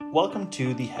Welcome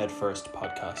to the Head First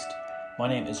podcast. My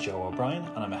name is Joe O'Brien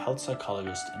and I'm a health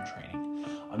psychologist in training.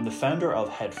 I'm the founder of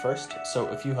Head First, so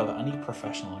if you have any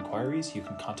professional inquiries, you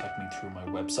can contact me through my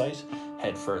website,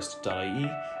 headfirst.ie,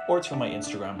 or through my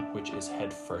Instagram, which is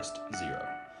headfirst0.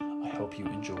 I hope you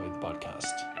enjoy the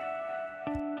podcast.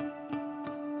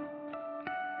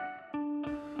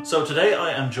 So today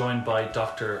I am joined by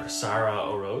Dr Sara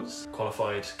Oroz,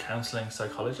 qualified counselling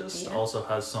psychologist, also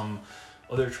has some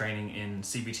other training in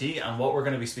CBT, and what we're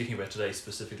going to be speaking about today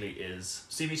specifically is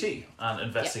CBT and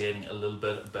investigating a little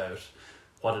bit about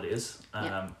what it is,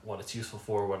 what it's useful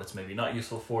for, what it's maybe not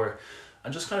useful for,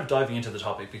 and just kind of diving into the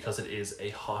topic because it is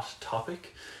a hot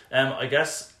topic. I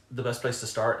guess the best place to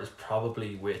start is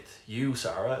probably with you,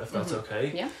 Sarah, if that's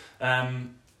okay. Yeah.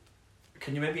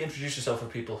 Can you maybe introduce yourself for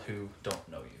people who don't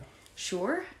know you?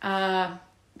 Sure.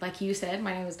 Like you said,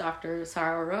 my name is Dr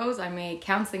Sara Oroz. I'm a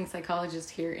counselling psychologist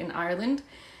here in Ireland.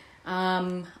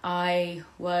 I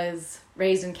was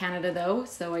raised in Canada though,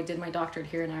 so I did my doctorate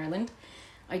here in Ireland.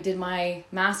 I did my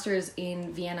master's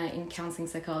in Vienna in counselling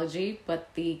psychology,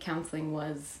 but the counselling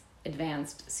was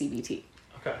advanced CBT.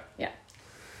 Okay. Yeah.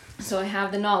 So I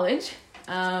have the knowledge,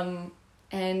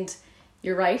 and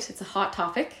you're right, it's a hot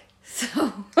topic,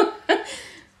 so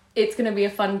it's going to be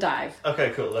a fun dive.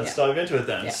 Okay, cool. Let's dive into it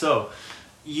then. Yeah. So,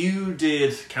 you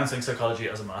did counselling psychology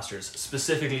as a master's,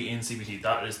 specifically in CBT.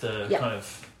 That is the kind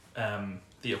of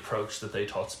the approach that they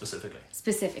taught specifically.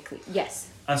 Specifically, yes.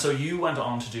 And so you went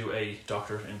on to do a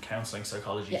doctorate in counselling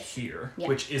psychology here, Yeah.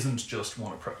 which isn't just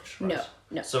one approach, right?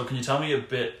 No. So can you tell me a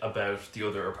bit about the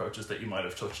other approaches that you might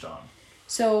have touched on?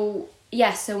 So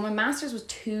my master's was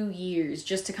 2 years.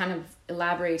 Just to kind of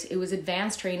elaborate, it was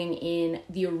advanced training in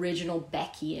the original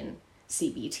Beckian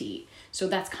CBT. So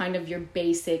that's kind of your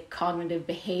basic cognitive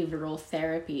behavioural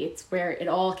therapy. It's where it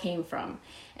all came from.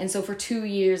 And so for 2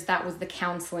 years, that was the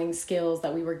counselling skills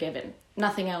that we were given.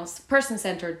 Nothing else,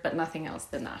 person-centred, but nothing else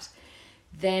than that.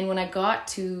 Then when I got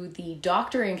to the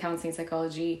doctorate in counselling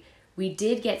psychology, we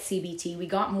did get CBT. We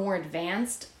got more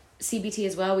advanced CBT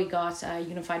as well. We got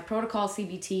unified protocol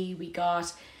CBT. We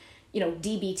got,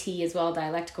 DBT as well.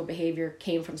 Dialectical behavior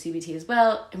came from CBT as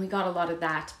well. And we got a lot of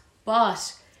that.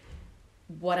 But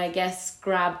what I guess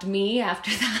grabbed me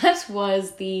after that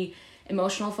was the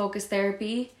emotional focus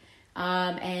therapy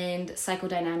and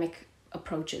psychodynamic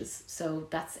approaches. So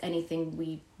that's anything.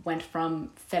 We went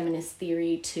from feminist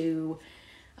theory to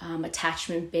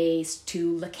attachment based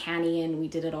to Lacanian. We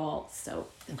did it all. So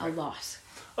a lot.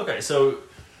 Okay, so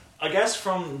I guess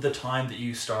from the time that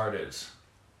you started,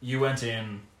 you went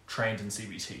in trained in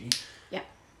CBT. Yeah.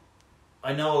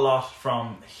 I know a lot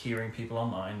from hearing people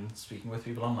online, speaking with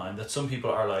people online, that some people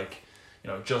are like,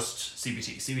 just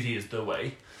CBT. CBT is the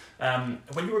way.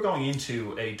 When you were going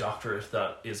into a doctorate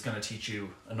that is going to teach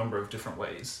you a number of different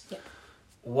ways,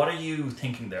 what are you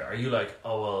thinking there? Are you like,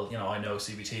 oh, well, I know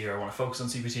CBT or I want to focus on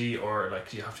CBT, or like,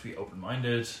 do you have to be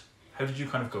open-minded? How did you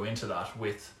kind of go into that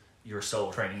with your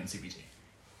sole training in CBT?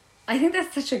 I think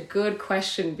that's such a good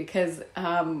question because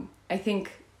I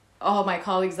think all my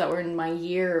colleagues that were in my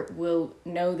year will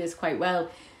know this quite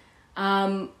well.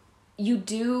 I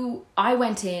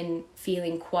went in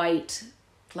feeling quite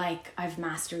like I've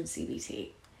mastered CBT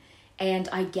and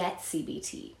I get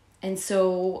CBT. And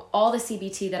so all the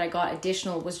CBT that I got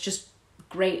additional was just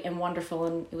great and wonderful,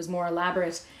 and it was more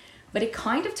elaborate, but it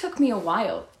kind of took me a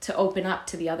while to open up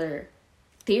to the other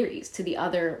theories, to the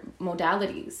other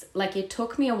modalities. Like, it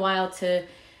took me a while to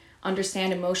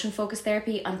understand emotion focused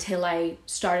therapy until I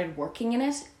started working in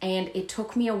it, and it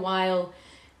took me a while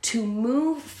to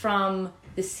move from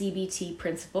the CBT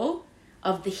principle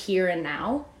of the here and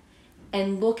now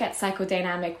and look at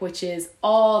psychodynamic, which is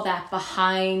all that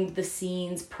behind the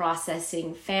scenes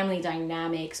processing, family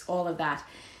dynamics, all of that.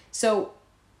 So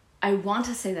I want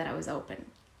to say that I was open,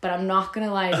 but I'm not going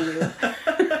to lie to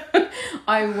you.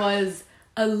 I was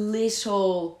a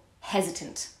little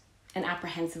hesitant and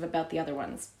apprehensive about the other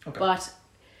ones. Okay. But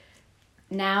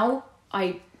now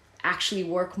I actually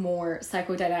work more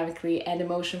psychodynamically and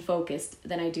emotion focused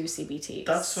than I do CBT.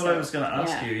 That's what I was going to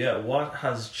ask you. Yeah, what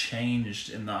has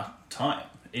changed in that time?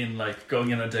 In like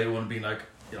going in on day one being like,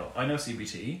 I know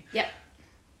CBT. Yeah.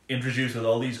 Introduced with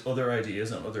all these other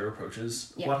ideas and other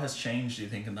approaches. Yeah. What has changed, do you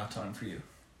think, in that time for you?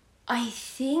 I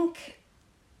think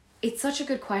it's such a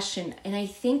good question. And I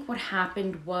think what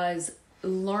happened was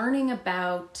learning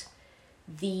about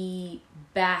the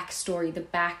backstory, the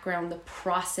background, the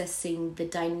processing, the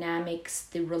dynamics,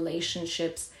 the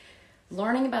relationships,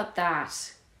 learning about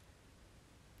that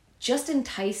just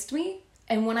enticed me.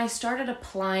 And when I started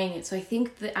applying it, so I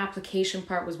think the application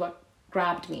part was what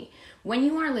grabbed me. When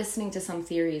you are listening to some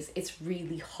theories, it's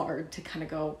really hard to kind of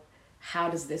go, how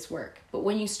does this work? But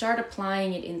when you start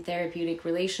applying it in therapeutic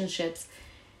relationships,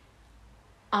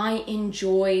 I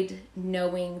enjoyed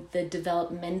knowing the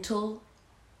developmental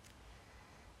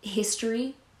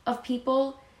history of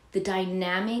people, the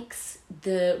dynamics,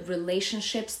 the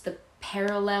relationships, the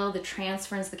parallel, the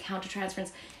transference, the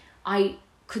countertransference. I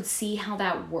could see how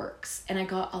that works, and I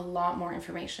got a lot more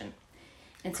information.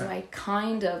 And so I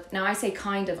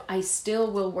I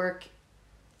still will work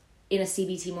in a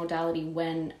CBT modality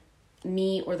when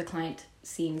me or the client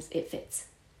seems it fits.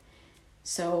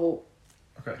 So,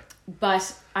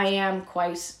 but I am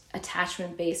quite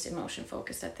attachment-based,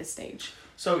 emotion-focused at this stage.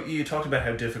 So you talked about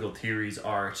how difficult theories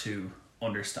are to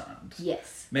understand.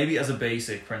 Yes. Maybe as a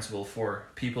basic principle for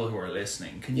people who are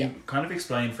listening, can you kind of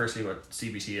explain firstly what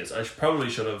CBT is? I probably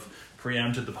should have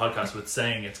preempted the podcast with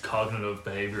saying it's Cognitive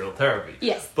Behavioural Therapy.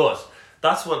 Yes. But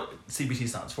that's what CBT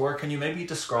stands for. Can you maybe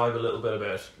describe a little bit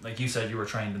about, like you said, you were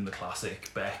trained in the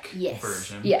classic Beck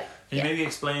version. Yeah. Can you maybe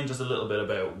explain just a little bit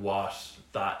about what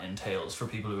that entails for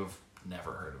people who have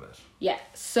never heard of it? Yeah.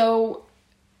 So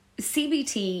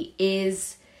CBT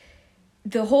is,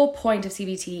 the whole point of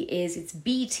CBT is it's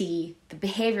BT, the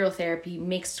behavioral therapy,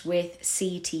 mixed with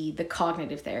CT, the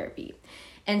cognitive therapy.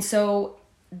 And so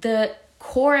the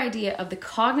core idea of the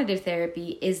cognitive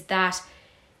therapy is that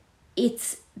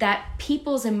it's that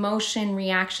people's emotion,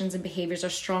 reactions, and behaviors are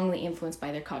strongly influenced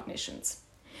by their cognitions.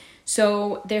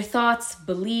 So their thoughts,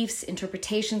 beliefs,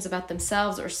 interpretations about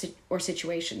themselves or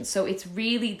situations. So it's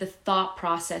really the thought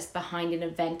process behind an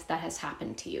event that has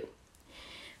happened to you.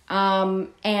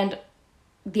 And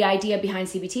the idea behind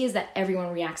CBT is that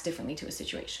everyone reacts differently to a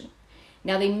situation.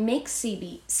 Now they mix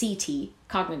CT,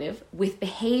 cognitive, with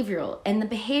behavioral. And the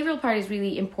behavioral part is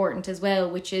really important as well,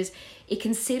 which is it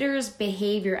considers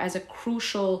behavior as a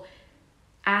crucial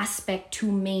aspect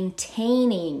to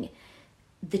maintaining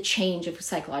the change of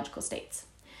psychological states.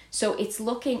 So it's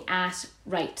looking at,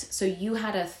 so you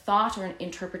had a thought or an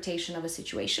interpretation of a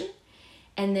situation,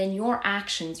 and then your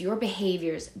actions, your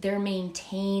behaviors, they're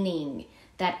maintaining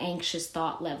that anxious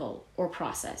thought level or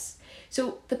process.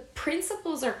 So the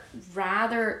principles are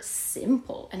rather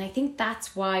simple, and I think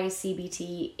that's why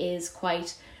CBT is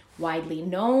quite widely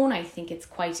known. I think it's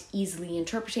quite easily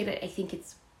interpreted. I think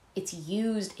it's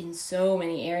used in so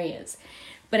many areas.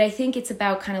 But I think it's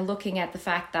about kind of looking at the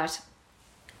fact that,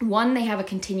 one, they have a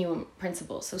continuum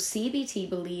principle. So CBT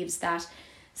believes that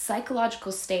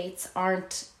psychological states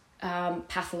aren't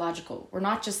pathological. We're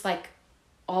not just like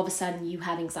all of a sudden you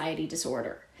have anxiety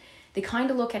disorder. They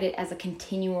kind of look at it as a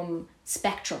continuum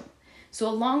spectrum. So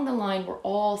along the line, we're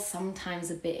all sometimes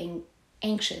a bit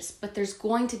anxious, but there's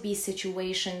going to be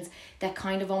situations that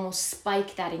kind of almost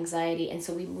spike that anxiety, and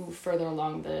so we move further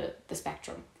along the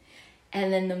spectrum.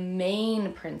 And then the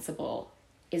main principle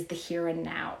is the here and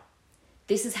now.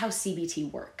 This is how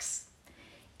CBT works.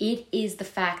 It is the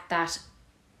fact that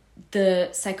the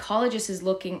psychologist,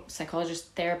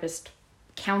 therapist,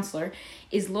 counselor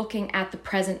is looking at the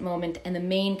present moment, and the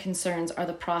main concerns are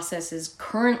the processes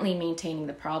currently maintaining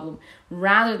the problem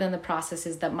rather than the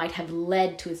processes that might have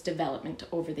led to its development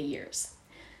over the years.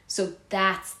 So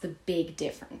that's the big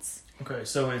difference. Okay,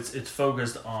 so it's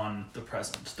focused on the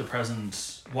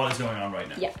present, what is going on right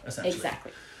now, essentially.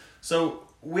 Exactly. So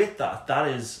with that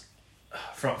is,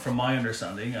 from my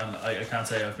understanding, and I can't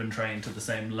say I've been trained to the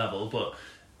same level, but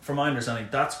from my understanding,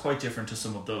 that's quite different to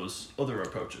some of those other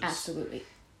approaches. Absolutely.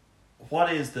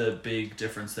 What is the big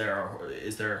difference there? Or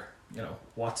is there,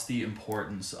 what's the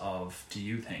importance of, do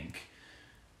you think,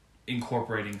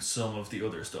 incorporating some of the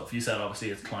other stuff? You said obviously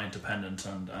it's client dependent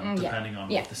and depending on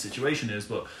what the situation is,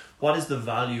 but what is the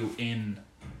value in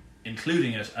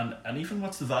including it, and even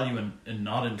what's the value in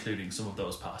not including some of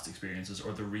those past experiences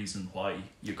or the reason why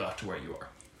you got to where you are?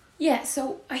 Yeah,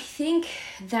 so I think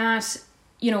that,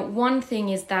 one thing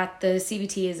is that the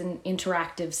CBT is an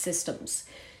interactive systems.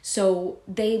 So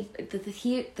the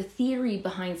theory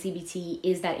behind CBT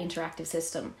is that interactive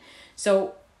system.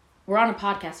 So we're on a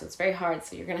podcast, so it's very hard,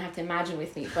 so you're going to have to imagine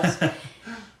with me. But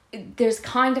there's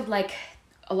kind of like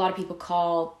a lot of people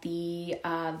call the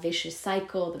vicious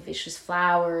cycle, the vicious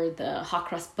flower, the hot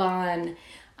cross bun,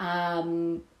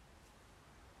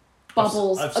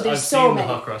 bubbles. There's so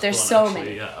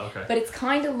many. Yeah, okay. But it's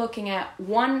kind of looking at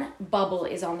one bubble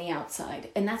is on the outside,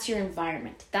 and that's your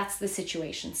environment. That's the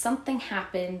situation. Something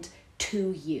happened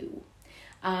to you,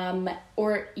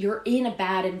 or you're in a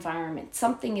bad environment.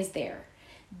 Something is there.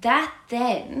 That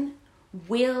then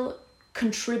will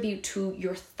contribute to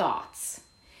your thoughts.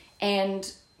 And,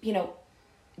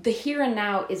 the here and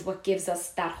now is what gives us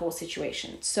that whole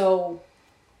situation. So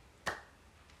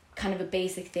kind of a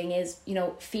basic thing is,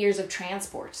 fears of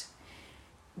transport.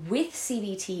 with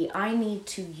CBT, I need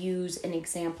to use an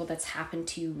example that's happened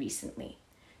to you recently.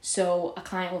 So a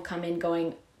client will come in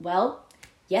going, well,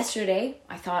 yesterday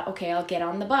I thought, okay, I'll get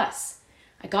on the bus.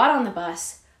 I got on the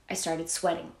bus, I started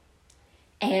sweating.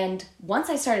 And once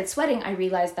I started sweating, I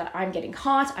realized that I'm getting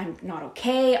hot, I'm not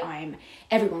okay,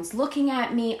 everyone's looking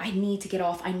at me, I need to get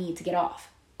off.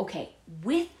 Okay,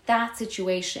 with that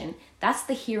situation, that's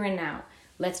the here and now.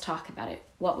 Let's talk about it.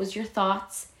 What was your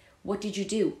thoughts? What did you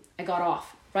do? I got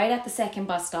off. Right at the second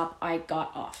bus stop, I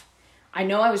got off. I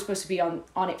know I was supposed to be on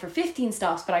it for 15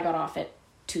 stops, but I got off it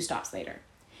 2 stops later.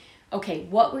 Okay,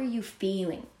 what were you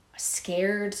feeling?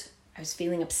 Scared? I was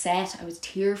feeling upset. I was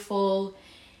tearful.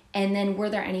 And then were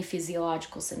there any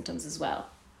physiological symptoms as well?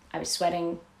 I was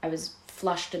sweating. I was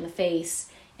flushed in the face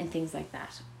and things like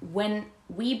that. When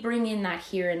we bring in that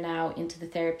here and now into the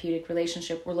therapeutic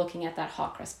relationship, we're looking at that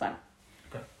hot cross bun.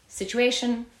 Okay.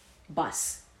 Situation,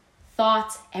 bus.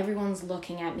 Thoughts, everyone's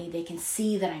looking at me. They can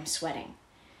see that I'm sweating.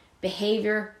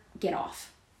 Behavior, get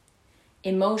off.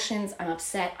 Emotions, I'm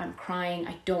upset, I'm crying,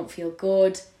 I don't feel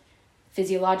good.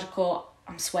 Physiological,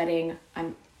 I'm sweating,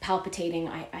 I'm palpitating,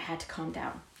 I had to calm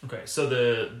down. Okay, so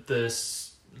the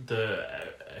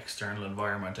external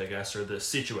environment, I guess, or the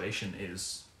situation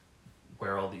is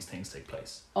where all these things take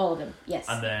place. All of them, yes.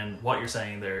 And then what you're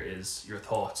saying there is your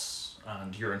thoughts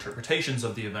and your interpretations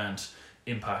of the event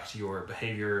impact your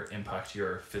behavior, impact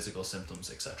your physical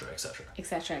symptoms, etc., etc.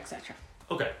 Etc., etc.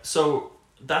 Okay, so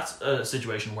that's a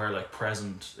situation where like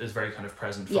present is very kind of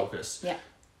present focus. Yeah.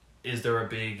 Is there a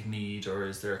big need, or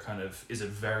is it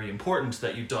very important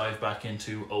that you dive back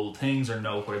into old things or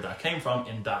know where that came from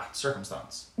in that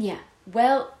circumstance? Yeah.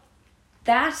 Well,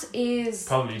 that is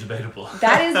probably debatable.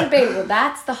 That is debatable.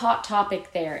 That's the hot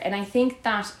topic there. And I think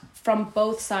that from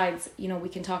both sides, we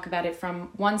can talk about it from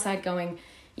one side going,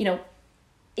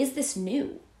 is this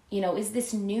new? Is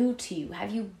this new to you?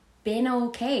 Have you been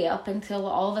okay up until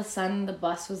all of a sudden the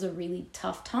bus was a really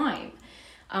tough time?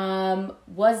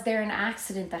 Was there an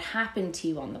accident that happened to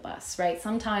you on the bus, right?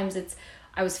 Sometimes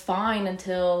I was fine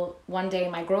until one day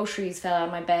my groceries fell out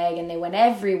of my bag and they went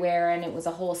everywhere and it was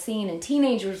a whole scene and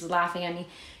teenagers were laughing at me.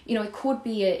 It could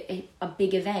be a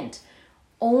big event.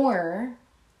 Or,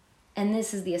 and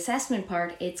this is the assessment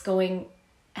part, it's going,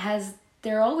 has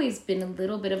there always been a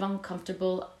little bit of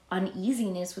uncomfortable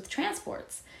uneasiness with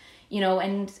transports?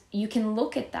 And you can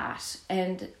look at that.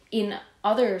 And in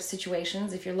other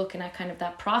situations, if you're looking at kind of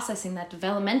that processing, that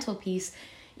developmental piece,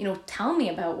 tell me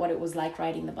about what it was like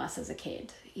riding the bus as a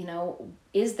kid.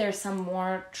 Is there some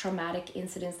more traumatic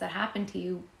incidents that happened to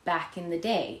you back in the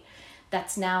day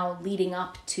that's now leading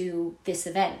up to this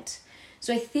event?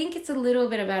 So I think it's a little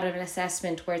bit about an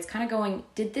assessment where it's kind of going,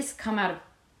 did this come out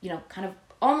of, kind of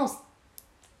almost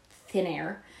thin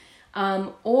air?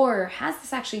 Or has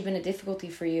this actually been a difficulty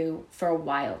for you for a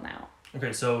while now?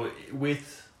 Okay, so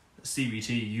with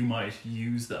CBT, you might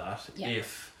use that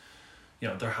if,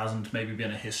 there hasn't maybe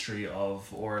been a history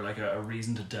of, or like a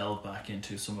reason to delve back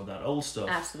into some of that old stuff.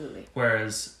 Absolutely.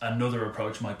 Whereas another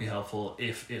approach might be helpful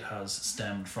if it has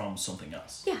stemmed from something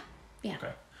else. Yeah.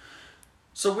 Okay.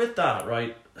 So with that,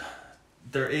 right,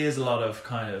 there is a lot of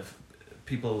kind of,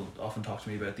 people often talk to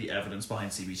me about the evidence behind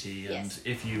CBT, and yes.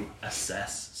 If you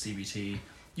assess CBT,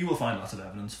 you will find lots of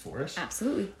evidence for it.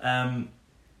 Absolutely.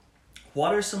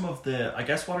 What are some of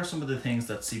the things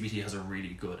that CBT has a really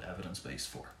good evidence base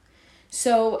for?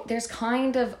 So there's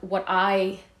kind of what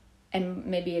I, and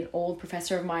maybe an old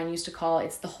professor of mine used to call,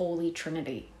 it's the Holy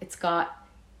Trinity. It's got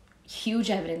huge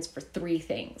evidence for 3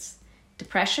 things.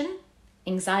 Depression,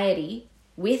 anxiety.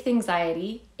 With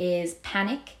anxiety is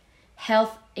panic,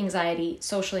 health anxiety,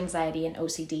 social anxiety, and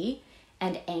OCD,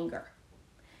 and anger.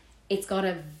 It's got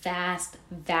a vast,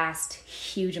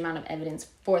 huge amount of evidence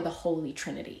for the Holy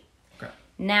Trinity. Okay.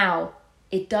 Now,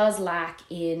 it does lack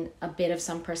in a bit of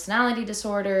some personality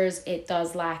disorders. It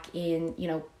does lack in,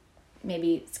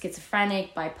 maybe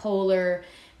schizophrenic, bipolar,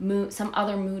 some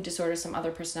other mood disorders, some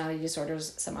other personality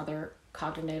disorders, some other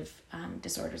cognitive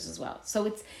disorders as well. So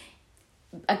it's,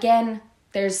 again,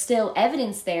 there's still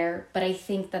evidence there, but I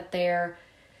think that their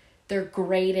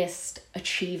greatest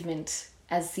achievement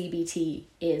as CBT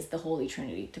is the Holy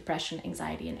Trinity: depression,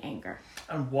 anxiety, and anger.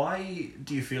 And why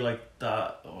do you feel like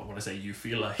that? When I say you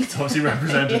feel like, it's obviously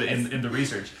represented yes. in the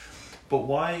research, but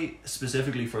why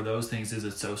specifically for those things is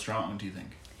it so strong, do you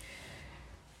think?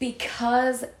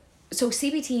 Because, so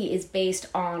CBT is based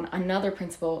on another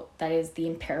principle that is the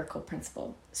empirical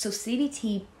principle. So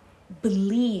CBT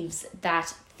believes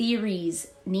that theories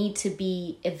need to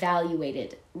be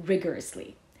evaluated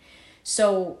rigorously.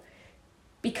 So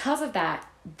because of that,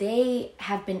 they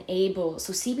have been able,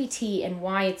 so CBT and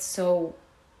why it's so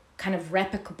kind of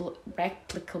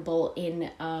replicable in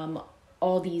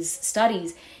all these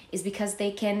studies is because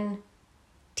they can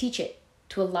teach it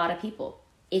to a lot of people.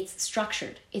 It's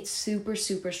structured. It's super,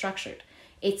 super structured.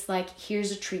 It's like,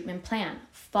 here's a treatment plan.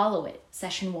 Follow it.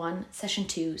 Session 1, session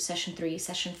 2, session 3,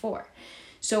 session 4.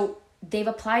 So they've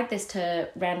applied this to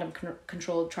random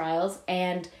controlled trials,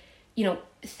 and, you know,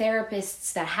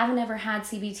 therapists that haven't ever had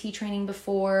CBT training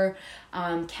before,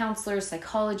 counselors,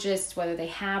 psychologists, whether they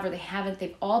have or they haven't,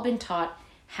 they've all been taught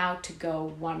how to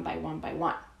go one by one by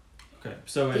one. Okay,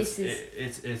 so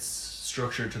it's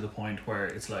structured to the point where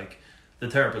it's like the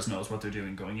therapist knows what they're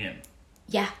doing going in.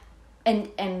 Yeah,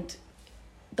 and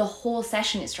the whole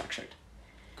session is structured.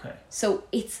 Okay. So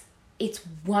it's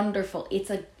wonderful.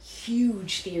 It's a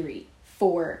huge theory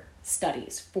for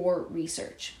studies, for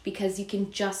research, because you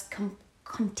can just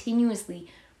continuously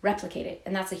replicate it,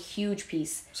 and that's a huge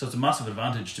piece. So it's a massive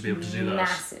advantage to be able to do that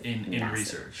Massive. in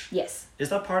research. Yes. Is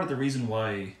that part of the reason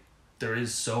why there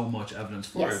is so much evidence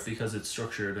for Yes. it, because it's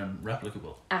structured and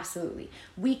replicable? Absolutely.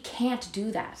 We can't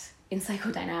do that in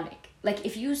psychodynamic. Like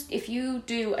if you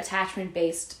do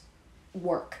attachment-based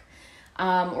work,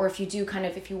 or if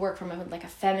you work from a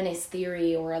feminist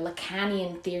theory or a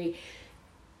Lacanian theory,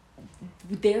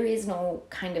 there is no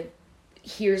kind of,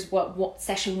 here's what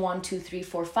session 1, 2, 3,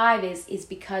 4, 5 is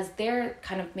because their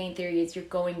kind of main theory is you're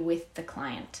going with the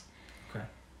client. Okay.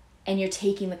 And you're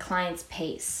taking the client's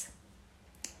pace.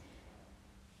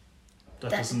 That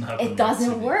doesn't happen. It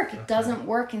doesn't work. Okay. It doesn't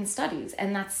work in studies.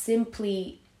 And that's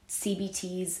simply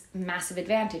CBT's massive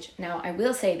advantage. Now, I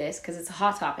will say this because it's a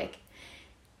hot topic.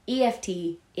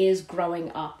 EFT is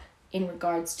growing up in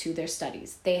regards to their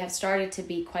studies. They have started to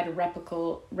be quite a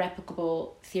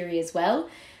replicable theory as well.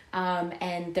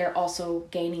 And they're also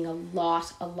gaining a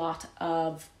lot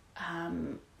of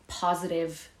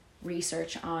positive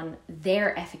research on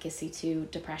their efficacy to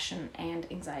depression and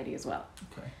anxiety as well.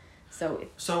 Okay.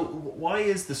 So why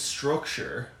is the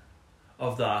structure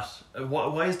of that?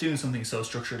 Why is doing something so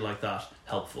structured like that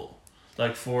helpful?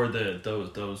 Like for the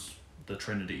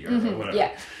Trinity or whatever.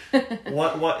 Yeah.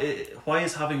 Why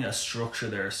is having a structure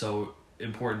there so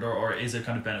important, or is it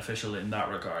kind of beneficial in that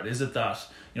regard? Is it that,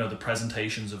 you know, the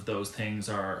presentations of those things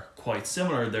are quite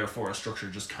similar, therefore a structure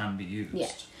just can be used?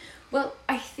 Yeah. Well,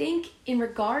 I think in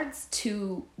regards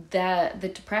to the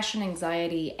depression,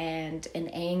 anxiety, and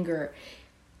anger,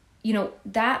 you know,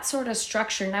 that sort of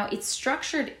structure, now it's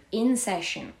structured in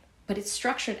session, but it's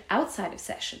structured outside of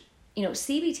session. You know,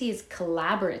 CBT is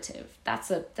collaborative. That's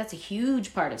a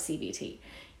huge part of CBT.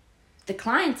 The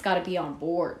client's got to be on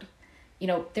board. You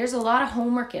know, there's a lot of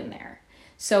homework in there.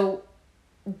 So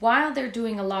while they're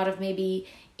doing a lot of maybe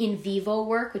in vivo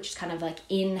work, which is kind of like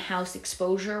in-house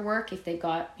exposure work, if they've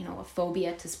got, you know, a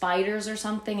phobia to spiders or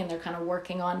something, and they're kind of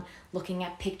working on looking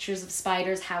at pictures of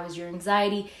spiders, how is your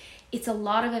anxiety? It's a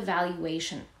lot of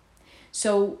evaluation.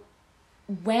 So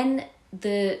when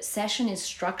the session is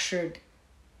structured,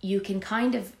 you can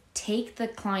kind of take the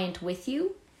client with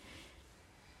you,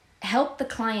 help the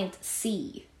client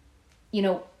see, you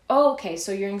know, oh, okay,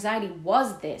 so your anxiety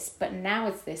was this, but now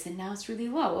it's this, and now it's really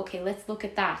low. Okay, let's look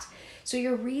at that. So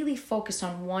you're really focused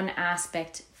on one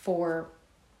aspect for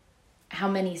how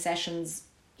many sessions,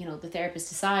 you know, the therapist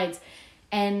decides,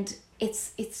 and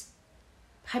it's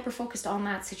hyper-focused on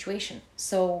that situation.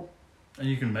 So... And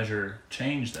you can measure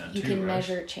change then, you can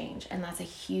measure change, and that's a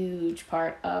huge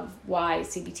part of why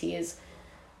CBT is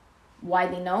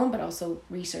widely known, but also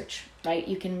research, right?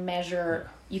 You can measure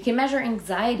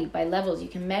anxiety by levels. You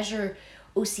can measure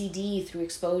OCD through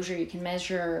exposure. You can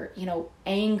measure, you know,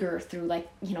 anger through, like,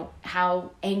 you know,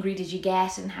 how angry did you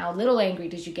get and how little angry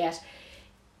did you get.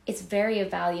 It's very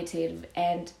evaluative,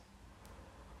 and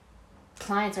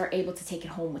clients are able to take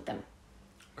it home with them.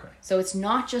 Okay. So it's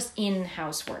not just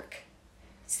in-house work.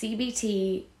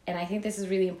 CBT, and I think this is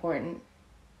really important,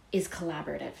 is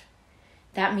collaborative.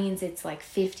 That means it's like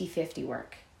 50-50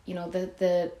 work. You know,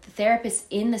 the therapist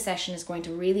in the session is going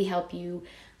to really help you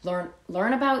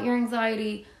learn about your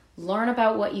anxiety, learn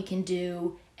about what you can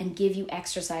do, and give you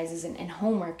exercises and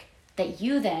homework that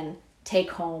you then take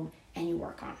home and you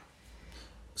work on.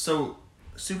 So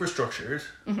super structured,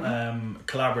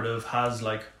 collaborative, has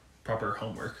like proper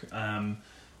homework.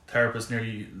 Therapist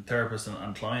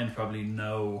and client probably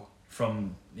know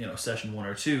from, you know, session 1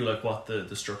 or 2 like what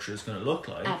the structure is going to look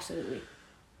like. Absolutely.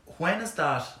 When is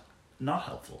that not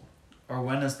helpful, or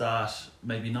when is that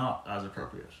maybe not as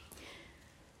appropriate?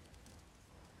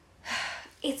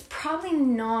 It's probably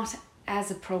not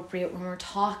as appropriate when we're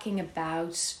talking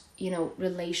about, you know,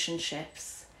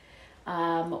 relationships,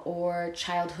 or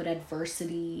childhood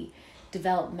adversity,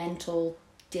 developmental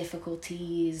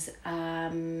difficulties.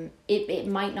 It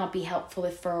might not be helpful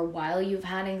if for a while you've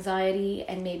had anxiety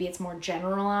and maybe it's more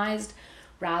generalized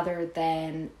rather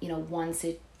than, one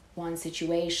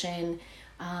situation.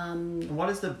 What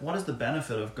is the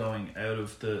benefit of going out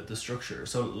of the structure?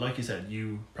 So like you said,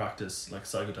 you practice like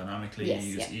psychodynamically, yes,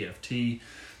 you use yeah. EFT.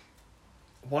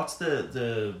 What's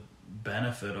the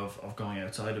benefit of going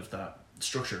outside of that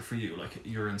structure for you? Like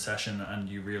you're in session and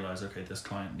you realize, okay, this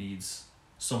client needs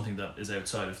something that is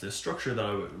outside of this structure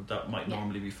that might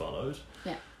normally be followed.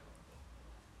 Yeah.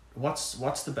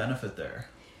 What's the benefit there?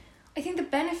 I think the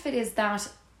benefit is that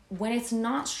when it's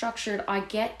not structured, I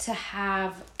get to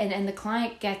have, and the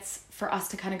client gets for us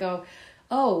to kind of go,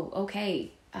 oh,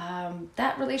 okay,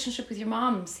 that relationship with your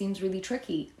mom seems really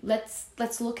tricky. Let's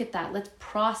look at that. Let's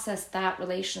process that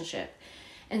relationship.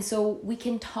 And so we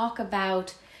can talk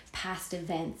about past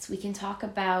events. We can talk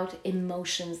about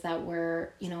emotions that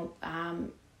were,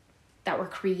 that were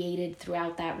created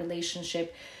throughout that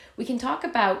relationship. We can talk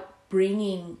about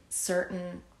bringing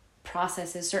certain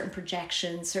processes, certain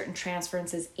projections, certain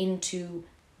transferences into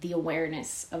the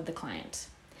awareness of the client.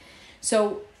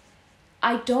 So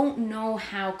I don't know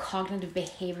how cognitive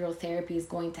behavioral therapy is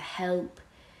going to help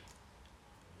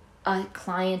a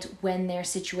client when their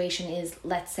situation is,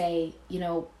 let's say,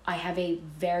 I have a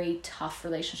very tough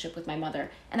relationship with my mother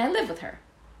and I live with her.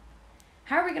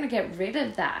 How are we going to get rid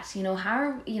of that?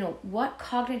 What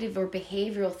cognitive or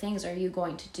behavioral things are you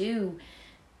going to do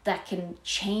that can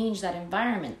change that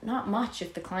environment? Not much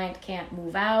if the client can't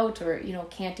move out or,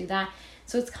 can't do that.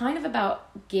 So it's kind of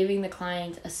about giving the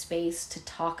client a space to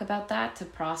talk about that, to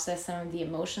process some of the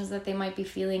emotions that they might be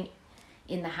feeling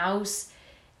in the house,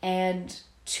 and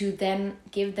to then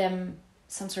give them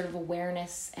some sort of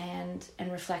awareness and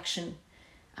reflection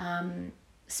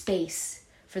space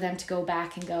for them to go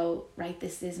back and go, right,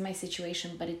 this is my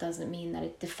situation, but it doesn't mean that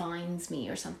it defines me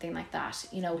or something like that.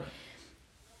 Right.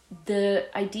 The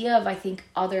idea of, I think,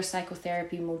 other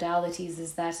psychotherapy modalities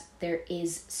is that there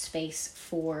is space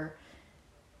for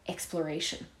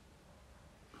exploration.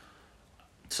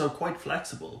 So quite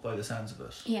flexible by the sounds of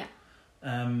it. Yeah.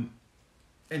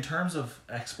 In terms of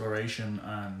exploration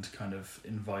and kind of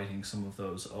inviting some of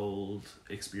those old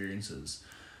experiences,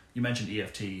 you mentioned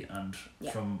EFT, and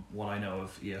from what I know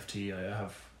of EFT, I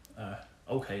have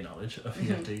okay knowledge of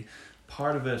EFT.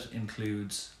 Part of it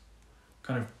includes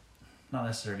kind of not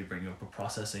necessarily bringing up, but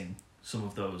processing some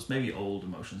of those maybe old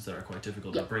emotions that are quite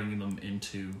difficult, but bringing them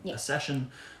into a session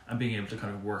and being able to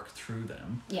kind of work through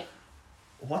them. Yeah.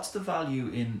 What's the value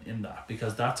in that?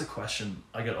 Because that's a question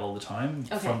I get all the time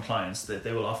from clients, that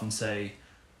they will often say,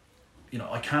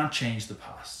 I can't change the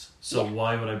past, so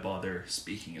why would I bother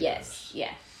speaking about it?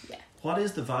 Yeah. What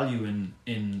is the value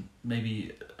in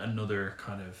maybe another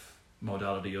kind of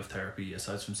modality of therapy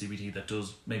aside from CBT that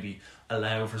does maybe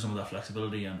allow for some of that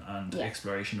flexibility and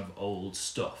exploration of old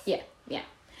stuff? Yeah.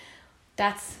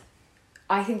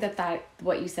 I think that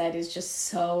what you said is just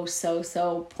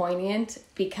so poignant,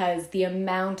 because the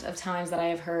amount of times that I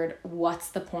have heard, what's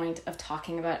the point of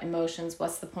talking about emotions?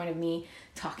 What's the point of me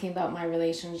talking about my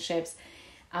relationships?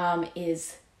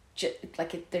 Is just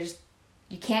like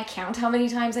you can't count how many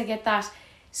times I get that.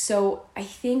 So I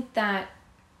think that,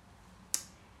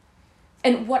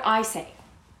 and what I say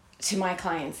to my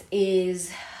clients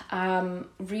is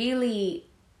really,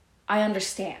 I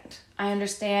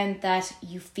understand that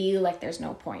you feel like there's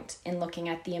no point in looking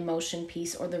at the emotion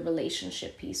piece or the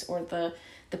relationship piece or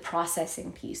the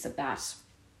processing piece of that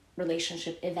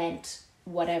relationship event,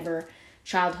 whatever,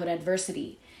 childhood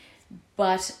adversity.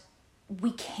 But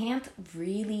we can't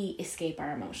really escape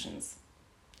our emotions,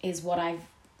 is what I've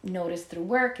noticed through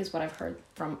work, is what I've heard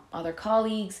from other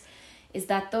colleagues, is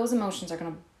that those emotions are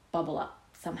going to bubble up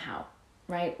somehow,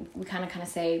 right? We kind of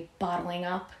say bottling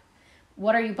up.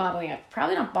 What are you bottling up?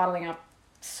 Probably not bottling up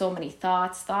so many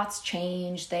thoughts. Thoughts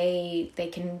change. They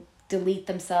can delete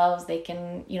themselves. They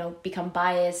can, become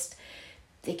biased.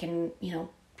 They can,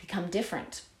 become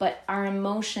different. But our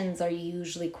emotions are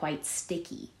usually quite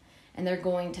sticky, and they're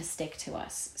going to stick to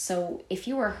us. So if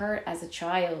you were hurt as a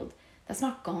child, that's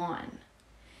not gone.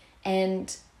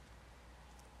 And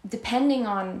depending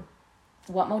on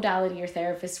what modality your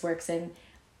therapist works in,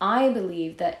 I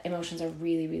believe that emotions are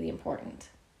really, really important.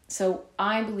 So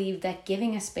I believe that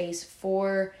giving a space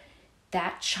for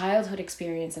that childhood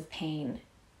experience of pain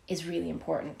is really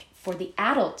important for the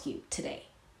adult you today,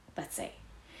 let's say.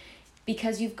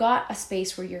 Because you've got a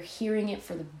space where you're hearing it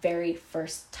for the very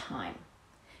first time.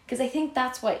 Because I think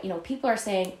that's what, people are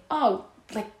saying, oh,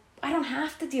 I don't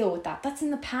have to deal with that. That's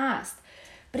in the past.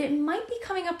 But it might be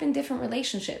coming up in different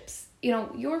relationships.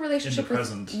 Your relationship in the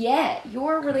present.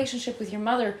 Your relationship with your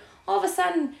mother, all of a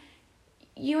sudden,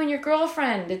 you and your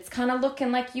girlfriend, it's kind of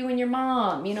looking like you and your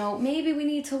mom, you know, maybe we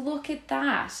need to look at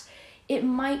that. It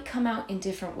might come out in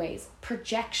different ways.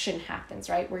 Projection happens,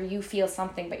 right? Where you feel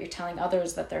something, but you're telling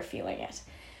others that they're feeling it.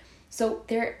 So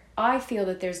I feel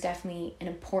that there's definitely an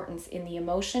importance in the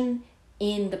emotion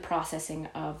in the processing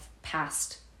of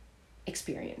past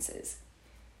experiences,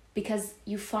 because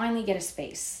you finally get a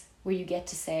space where you get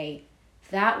to say,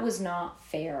 that was not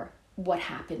fair, what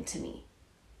happened to me.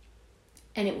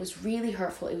 And it was really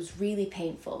hurtful, it was really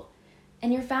painful.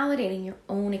 And you're validating your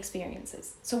own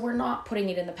experiences. So we're not putting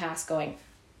it in the past going,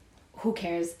 who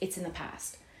cares, it's in the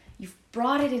past. You've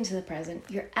brought it into the present.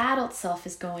 Your adult self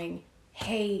is going,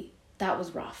 hey, that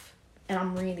was rough. And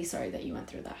I'm really sorry that you went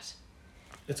through that.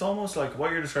 It's almost like,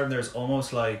 what you're describing there is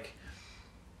almost like,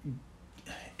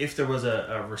 if there was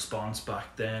a response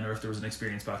back then, or if there was an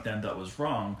experience back then that was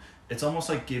wrong, it's almost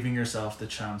like giving yourself the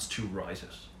chance to right it.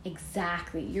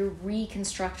 Exactly. You're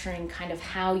reconstructing kind of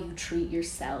how you treat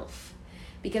yourself.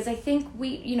 Because I think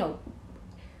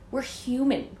we're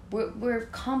human. We're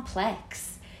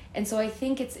complex. And so I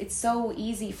think it's so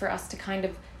easy for us to kind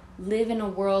of live in a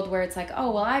world where it's like,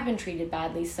 oh, well, I've been treated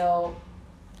badly, so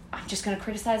I'm just going to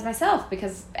criticize myself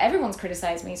because everyone's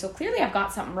criticized me. So clearly I've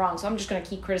got something wrong. So I'm just going to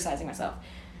keep criticizing myself.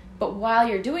 But while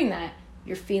you're doing that,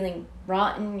 you're feeling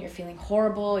rotten. You're feeling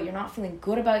horrible. You're not feeling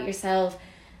good about yourself.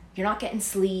 You're not getting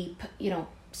sleep, so on and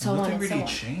so on. Nothing really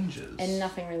changes. And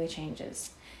nothing really changes.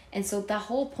 And so the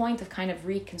whole point of kind of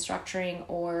reconstructing,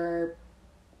 or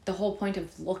the whole point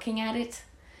of looking at it,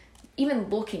 even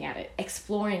looking at it,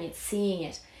 exploring it, seeing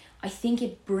it, I think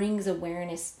it brings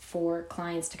awareness for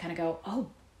clients to kind of go, oh,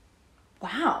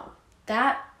 wow,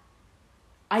 that,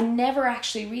 I never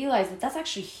actually realized that's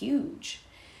actually huge.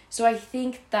 So I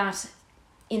think that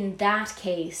in that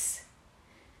case,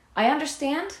 I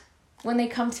understand when they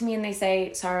come to me and they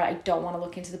say, Sarah, I don't want to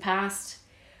look into the past.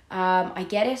 I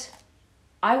get it.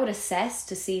 I would assess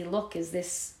to see, look, is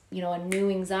this, a new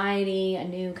anxiety, a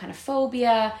new kind of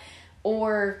phobia,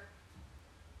 or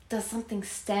does something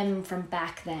stem from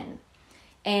back then?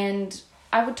 And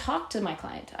I would talk to my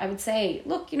client. I would say,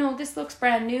 look, this looks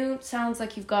brand new. Sounds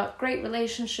like you've got great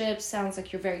relationships. Sounds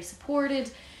like you're very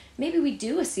supported. Maybe we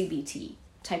do a CBT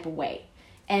type of way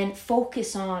and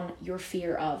focus on your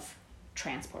fear of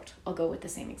transport. I'll go with the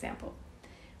same example.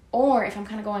 Or if I'm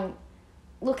kind of going,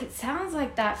 look, it sounds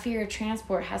like that fear of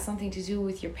transport has something to do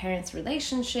with your parents'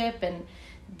 relationship and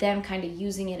them kind of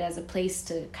using it as a place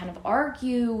to kind of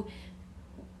argue.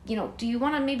 Do you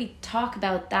want to maybe talk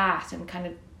about that and kind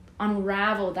of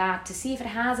unravel that to see if it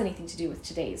has anything to do with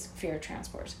today's fear of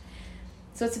transport?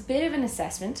 So it's a bit of an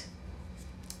assessment,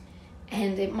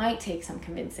 and it might take some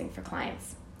convincing for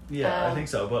clients. Yeah, I think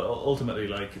so. But ultimately,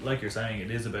 like you're saying, it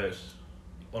is about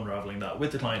unraveling that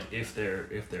with the client if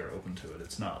they're open to it.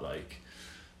 It's not like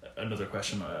another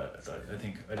question. I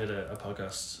think I did a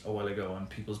podcast a while ago on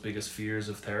people's biggest fears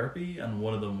of therapy, and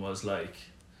one of them was like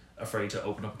afraid to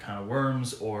open up a can of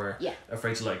worms, or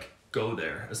afraid to go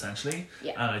there, essentially.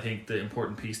 And I think the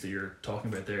important piece that you're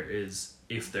talking about there is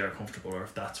if they're comfortable, or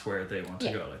if that's where they want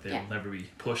to go. They will never be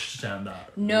pushed down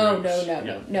that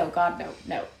route. No, God,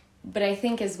 no. But I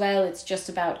think as well, it's just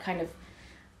about kind of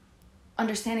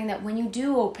understanding that when you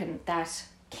do open that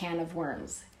can of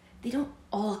worms, they don't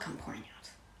all come pouring out.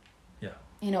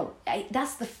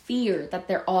 That's the fear, that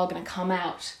they're all going to come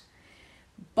out.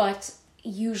 But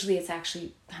usually it's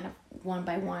actually kind of 1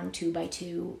 by 1, 2 by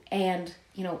 2. And,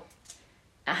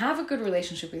 have a good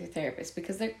relationship with your therapist,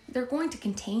 because they're going to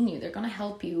contain you. They're going to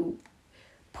help you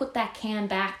put that can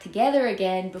back together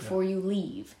again before you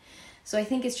leave. So I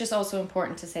think it's just also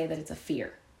important to say that it's a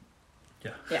fear.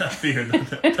 Yeah. Fear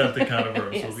that the can of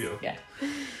worms will be open. Yeah.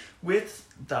 With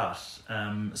that,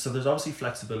 so there's obviously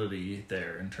flexibility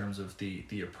there in terms of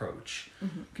the approach.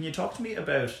 Mm-hmm. Can you talk to me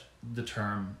about the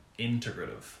term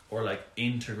integrative, or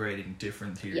integrating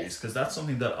different theories? Because that's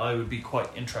something that I would be quite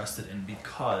interested in,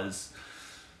 because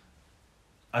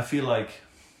I feel like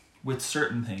with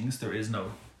certain things there's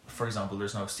no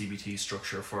CBT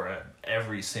structure for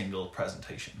every single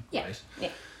presentation, right? Yeah.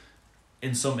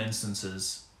 In some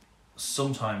instances,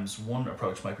 sometimes one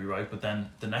approach might be right, but then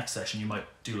the next session you might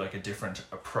do a different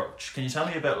approach. Can you tell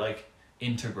me about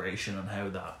integration and how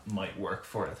that might work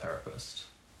for a therapist?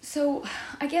 So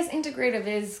I guess integrative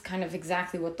is kind of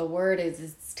exactly what the word is.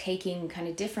 It's taking kind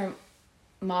of different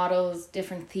models,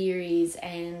 different theories,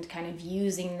 and kind of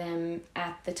using them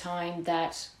at the time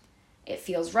that it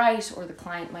feels right, or the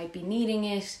client might be needing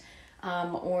it,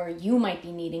 or you might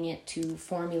be needing it to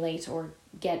formulate or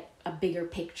get a bigger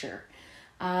picture.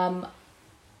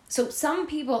 So some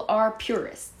people are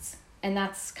purists, and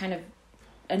that's kind of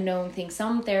a known thing.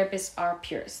 Some therapists are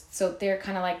purists. So they're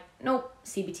kind of like, nope,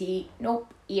 CBT,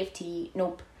 nope, EFT,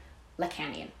 nope,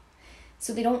 Lacanian.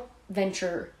 So they don't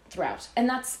venture throughout. And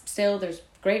that's still, there's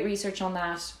great research on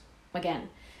that, again.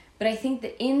 But I think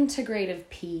the integrative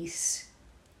piece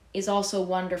is also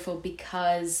wonderful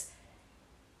because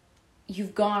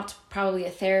you've got probably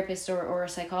a therapist or a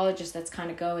psychologist that's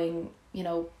kind of going, you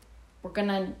know, we're going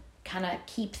to kind of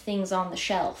keep things on the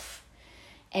shelf.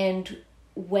 And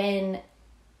when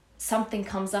something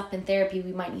comes up in therapy,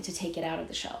 we might need to take it out of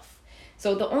the shelf.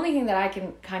 So the only thing that I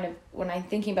can kind of, when I'm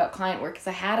thinking about client work, is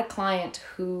I had a client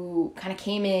who kind of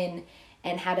came in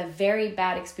and had a very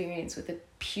bad experience with a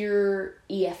pure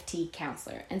EFT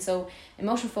counselor. And so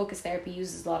emotional focused therapy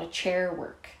uses a lot of chair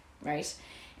work, right?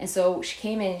 And so she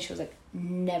came in and she was like,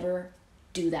 never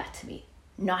do that to me.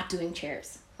 Not doing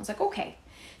chairs. I was like, okay.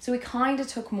 So we kind of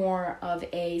took more of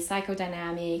a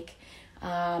psychodynamic,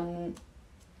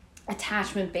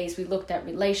 attachment based. We looked at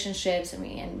relationships and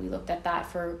we looked at that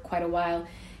for quite a while.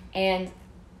 And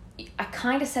I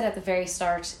kind of said at the very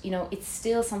start, you know, it's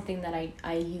still something that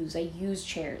I use. I use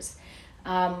chairs.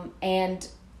 And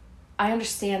I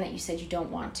understand that you said you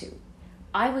don't want to.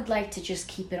 I would like to just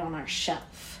keep it on our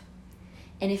shelf.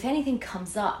 And if anything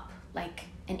comes up, like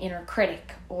an inner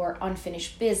critic or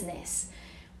unfinished business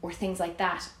or things like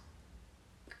that,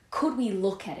 could we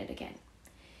look at it again?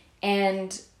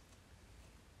 And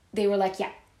they were like,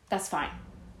 yeah, that's fine.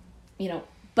 You know,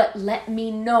 but let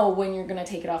me know when you're going to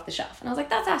take it off the shelf. And I was like,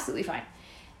 that's absolutely fine.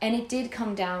 And it did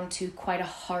come down to quite a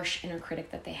harsh inner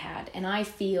critic that they had. And I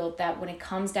feel that when it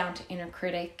comes down to inner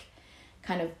critic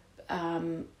kind of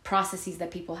processes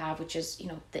that people have, which is, you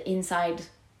know, the inside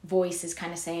voice is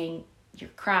kind of saying, you're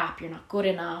crap, you're not good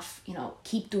enough, you know,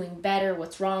 keep doing better,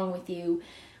 what's wrong with you?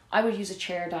 I would use a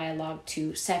chair dialogue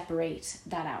to separate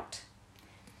that out.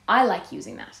 I like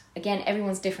using that. Again,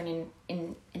 everyone's different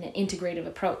in an integrative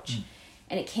approach.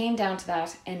 And it came down to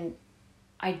that. And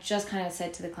I just kind of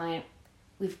said to the client,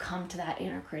 we've come to that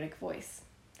inner critic voice.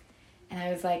 And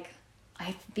I was like,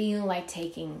 I feel like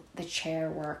taking the chair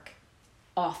work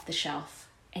off the shelf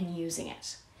and using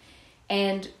it.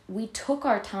 And we took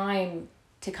our time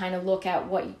to kind of look at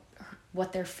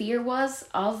what their fear was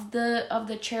of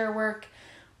the chair work,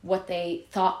 what they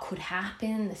thought could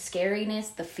happen, the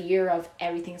scariness, the fear of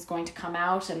everything's going to come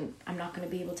out and I'm not going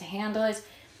to be able to handle it.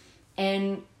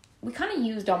 And we kind of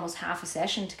used almost half a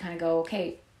session to kind of go,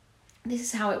 okay, this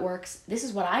is how it works. This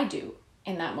is what I do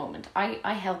in that moment.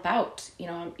 I help out, you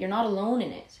know, you're not alone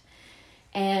in it.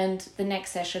 And the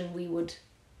next session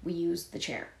we used the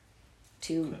chair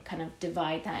to kind of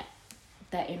divide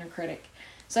that inner critic.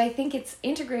 So I think it's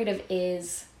integrative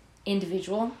is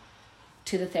individual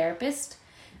to the therapist.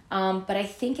 But I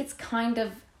think it's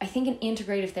I think an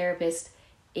integrative therapist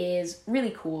is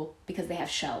really cool because they have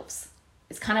shelves.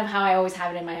 It's kind of how I always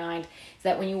have it in my mind, is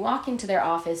that when you walk into their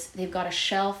office, they've got a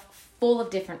shelf full of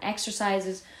different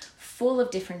exercises, full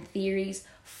of different theories,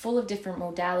 full of different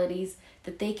modalities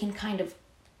that they can kind of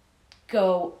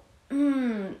go,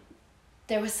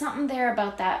 there was something there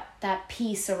about that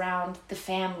piece around the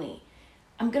family.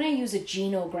 I'm going to use a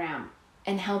genogram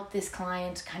and help this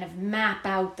client kind of map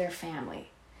out their family.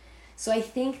 So I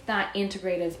think that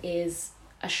integrative is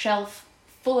a shelf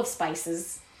full of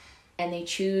spices and they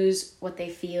choose what they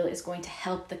feel is going to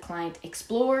help the client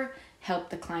explore, help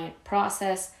the client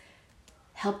process,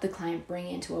 help the client bring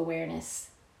into awareness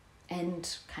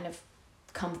and kind of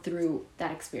come through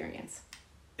that experience.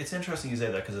 It's interesting you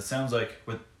say that because it sounds like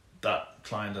with that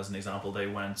client as an example, they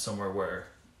went somewhere where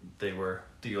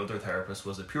the other therapist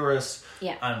was a purist,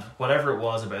 and whatever it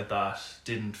was about that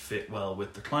didn't fit well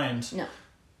with the client. No.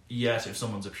 Yet if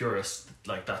someone's a purist,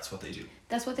 like that's what they do.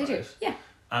 That's what they do. Yeah.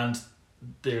 And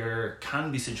there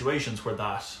can be situations where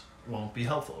that won't be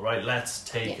helpful, right? Let's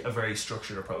take a very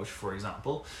structured approach. For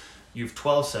example, you've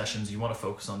 12 sessions, you want to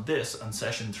focus on this, and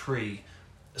session 3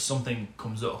 something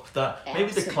comes up that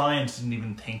maybe the client didn't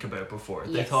even think about before.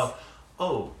 They thought,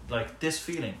 oh, like this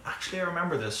feeling, actually I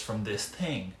remember this from this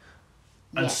thing.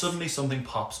 And suddenly something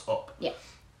pops up. Yeah.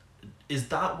 Is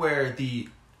that where the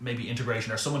maybe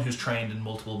integration or someone who's trained in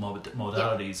multiple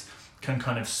modalities can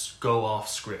kind of go off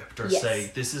script or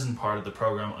say, this isn't part of the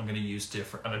program, I'm going to use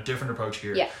a different approach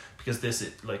here because this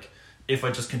is like, if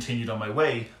I just continued on my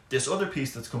way, this other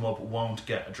piece that's come up won't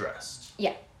get addressed.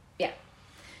 Yeah.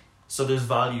 So there's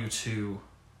value to,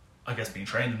 I guess, being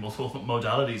trained in multiple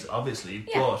modalities, obviously,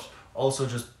 but also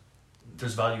just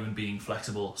there's value in being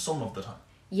flexible some of the time.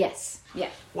 Yes. Yeah.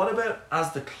 What about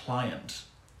as the client?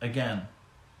 Again,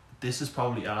 this is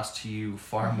probably asked to you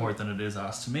far more than it is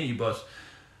asked to me, but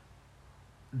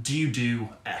do you do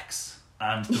X?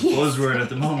 And the buzzword at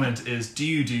the moment is, do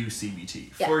you do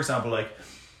CBT? Yeah. For example, like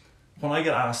when I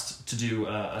get asked to do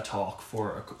a talk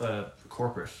for a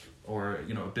corporate or,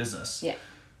 you know, a business, Yeah.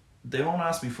 they won't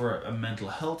ask me for a mental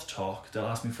health talk, they'll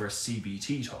ask me for a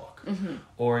CBT talk.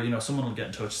 Or, you know, someone will get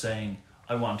in touch saying,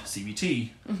 I want a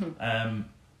CBT.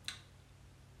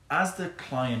 As the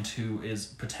client who is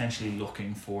potentially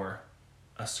looking for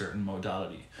a certain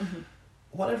modality,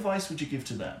 what advice would you give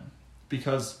to them?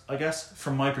 Because I guess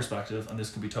from my perspective, and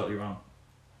this could be totally wrong,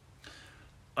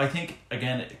 I think,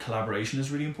 again, collaboration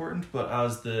is really important, but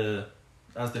as the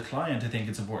client, I think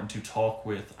it's important to talk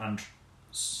with and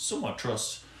somewhat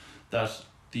trust that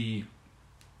the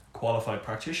qualified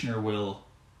practitioner will,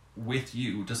 with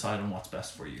you, decide on what's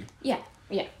best for you. Yeah,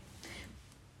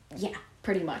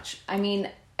 pretty much. I mean,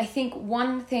 I think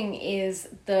one thing is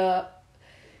the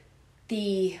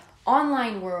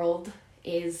online world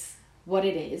is what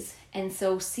it is, and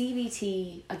so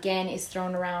CBT again is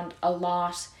thrown around a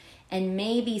lot, and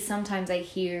maybe sometimes I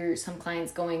hear some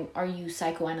clients going, are you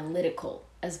psychoanalytical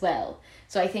as well?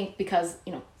 So I think because,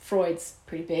 you know, Freud's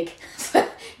pretty big,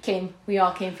 we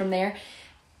all came from there,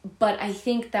 but I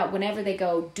think that whenever they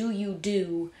go, do you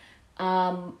do,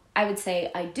 I would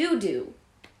say I do,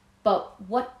 but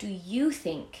what do you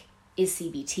think is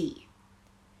CBT?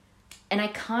 And I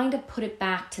kind of put it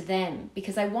back to them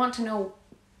because I want to know,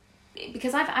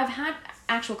 because I've had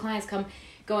actual clients come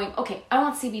going, okay, I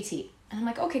want CBT. And I'm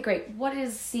like, okay, great. What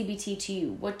is CBT to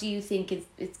you? What do you think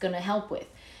it's going to help with?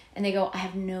 And they go, I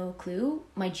have no clue.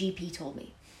 My GP told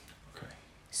me. Okay.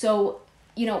 So,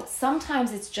 you know,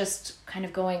 sometimes it's just kind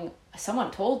of going, someone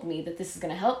told me that this is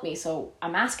going to help me, so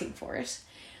I'm asking for it.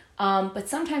 But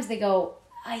sometimes they go,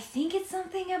 I think it's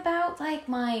something about like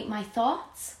my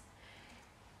thoughts.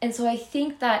 And so I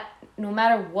think that no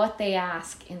matter what they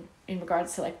ask in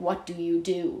regards to like, what do you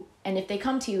do? And if they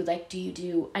come to you like, do you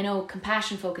do, I know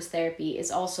compassion focused therapy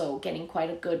is also getting quite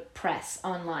a good press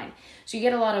online. So you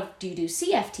get a lot of, do you do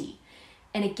CFT?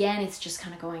 And again, it's just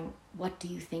kind of going, what do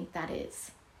you think that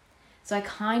is? So I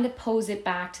kind of pose it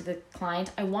back to the client.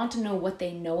 I want to know what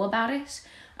they know about it.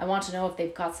 I want to know if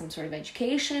they've got some sort of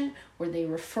education, were they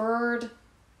referred,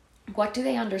 what do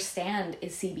they understand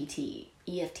is CBT,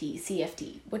 EFT,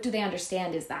 CFT? What do they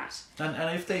understand is that? And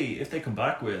if they come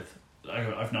back with,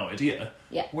 I've no idea,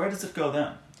 yeah, where does it go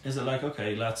then? Is it like,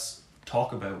 okay, let's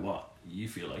talk about what you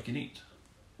feel like you need?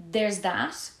 There's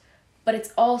that, but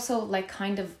it's also like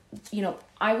kind of, you know,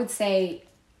 I would say,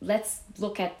 let's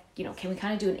look at, you know, can we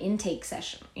kind of do an intake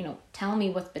session? You know, tell me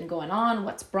what's been going on,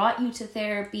 what's brought you to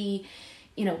therapy,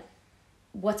 you know,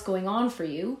 what's going on for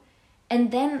you. And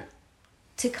then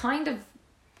to kind of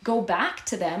go back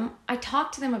to them, I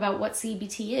talk to them about what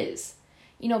CBT is,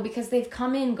 you know, because they've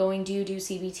come in going, do you do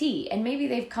CBT? And maybe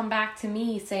they've come back to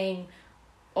me saying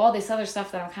all this other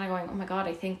stuff that I'm kind of going, oh my God,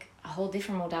 I think a whole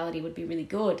different modality would be really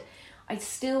good. I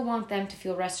still want them to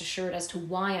feel rest assured as to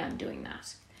why I'm doing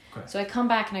that. Okay. So I come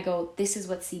back and I go, this is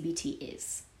what CBT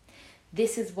is.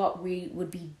 This is what we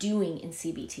would be doing in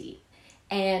CBT.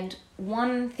 And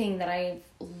one thing that I've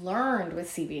learned with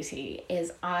CBT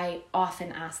is I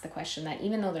often ask the question that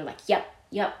even though they're like, yep,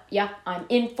 I'm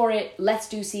in for it, let's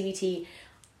do CBT.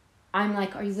 I'm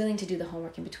like, are you willing to do the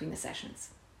homework in between the sessions?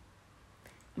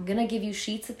 I'm going to give you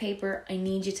sheets of paper. I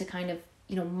need you to kind of,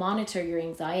 you know, monitor your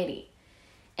anxiety.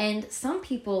 And some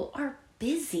people are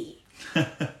busy.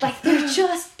 Like they're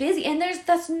just busy. And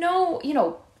that's no, you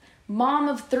know, mom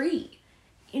of 3,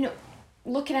 you know,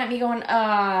 looking at me going,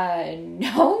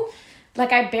 no,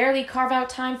 like I barely carve out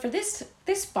time for this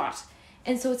spot.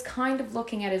 And so it's kind of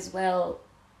looking at as well,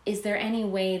 is there any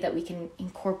way that we can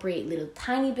incorporate little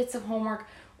tiny bits of homework,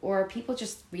 or are people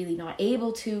just really not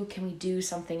able to? Can we do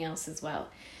something else as well?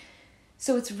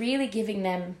 So it's really giving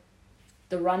them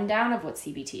the rundown of what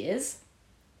CBT is.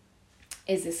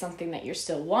 Is this something that you're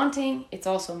still wanting? It's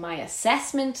also my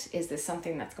assessment. Is this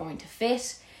something that's going to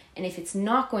fit? And if it's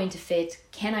not going to fit,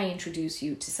 can I introduce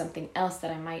you to something else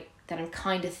that I'm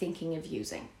kind of thinking of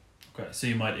using? Okay, so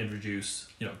you might introduce,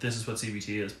 you know, this is what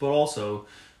CBT is, but also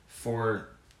for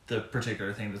the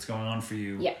particular thing that's going on for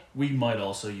you, yeah, we might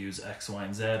also use X, Y,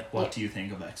 and Z. What yeah. do you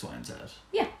think of X, Y, and Z?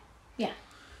 Yeah.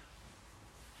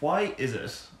 Why is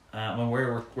it, and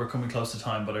we're coming close to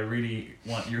time, but I really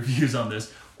want your views on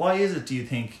this. Why is it, do you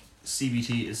think,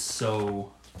 CBT is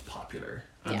so popular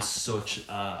and such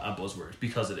a buzzword?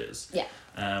 Because it is. Yeah.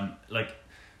 Like,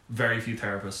 very few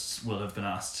therapists will have been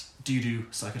asked, do you do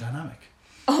psychodynamic?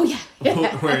 Oh, yeah.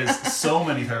 Whereas so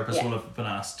many therapists will have been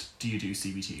asked, do you do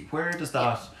CBT? Where does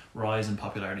that rise in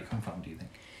popularity come from, do you think?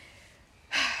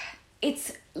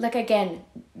 It's like, again,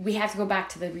 we have to go back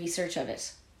to the research of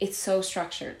it. It's so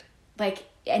structured. Like,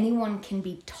 anyone can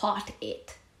be taught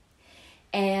it.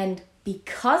 And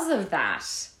because of that,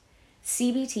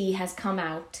 CBT has come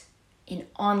out in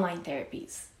online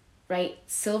therapies, right?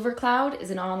 Silver Cloud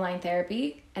is an online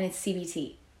therapy and it's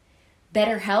CBT.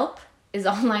 BetterHelp is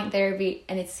online therapy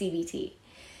and it's CBT.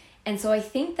 And so I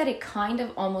think that it kind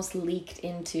of almost leaked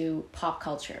into pop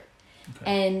culture.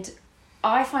 Okay. And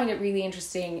I find it really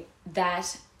interesting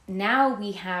that now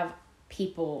we have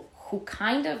people who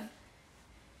kind of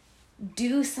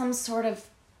do some sort of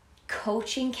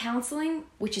coaching counseling,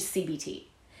 which is CBT.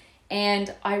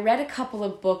 And I read a couple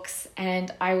of books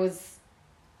and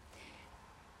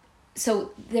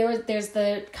so there's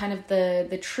the kind of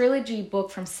the trilogy book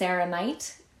from Sarah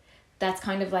Knight. That's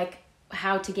kind of like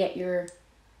how to get your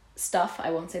stuff,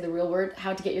 I won't say the real word,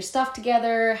 how to get your stuff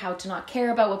together, how to not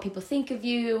care about what people think of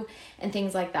you, and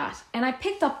things like that. And I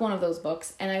picked up one of those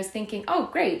books and I was thinking, oh,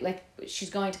 great, like she's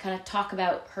going to kind of talk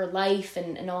about her life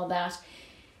and all that.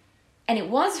 And it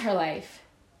was her life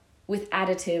with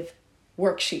additive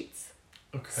worksheets,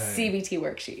 CBT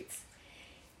worksheets.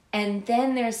 And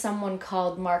then there's someone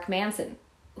called Mark Manson,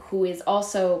 who is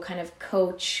also kind of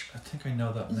coach. I think I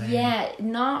know that name. Yeah,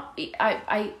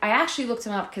 I actually looked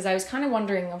him up because I was kind of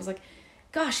wondering, I was like,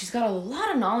 gosh, he's got a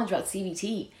lot of knowledge about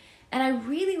CBT. And I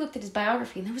really looked at his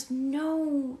biography and there was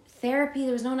no therapy,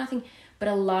 there was no nothing, but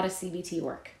a lot of CBT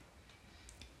work.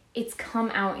 It's come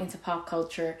out into pop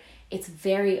culture. It's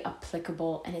very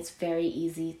applicable and it's very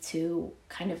easy to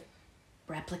kind of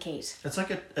replicate. It's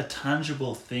like a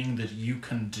tangible thing that you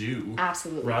can do.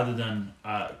 Absolutely. Rather than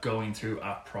going through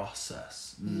a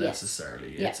process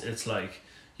necessarily. Yes. It's like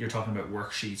you're talking about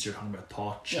worksheets, you're talking about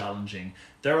thought challenging. Yeah.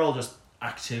 They're all just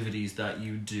activities that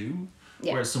you do.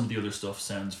 Yeah. Whereas some of the other stuff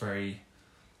sounds a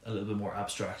little bit more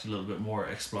abstract, a little bit more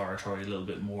exploratory, a little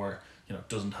bit more,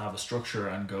 doesn't have a structure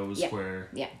and goes where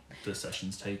the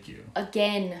sessions take you.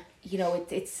 Again,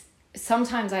 it's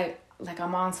sometimes I'm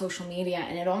on social media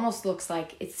and it almost looks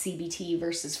like it's CBT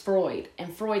versus Freud,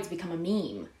 and Freud's become a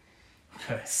meme.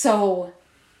 Okay. So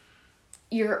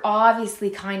you're obviously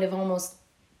kind of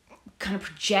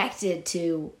projected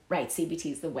to, right,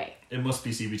 CBT is the way. It must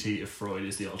be CBT if Freud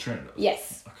is the alternative.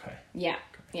 Yes. Okay. Yeah.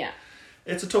 Okay. Yeah.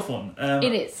 It's a tough one.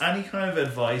 It is. Any kind of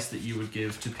advice that you would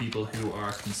give to people who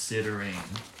are considering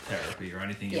therapy, or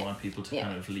anything you want people to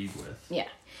kind of lead with? Yeah.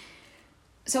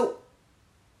 So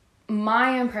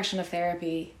my impression of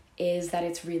therapy is that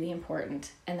it's really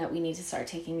important and that we need to start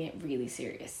taking it really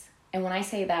serious. And when I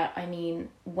say that, I mean,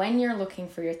 when you're looking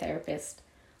for your therapist,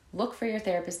 look for your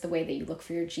therapist the way that you look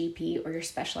for your GP or your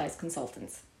specialized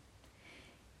consultants.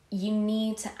 You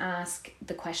need to ask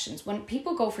the questions. When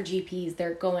people go for GPs,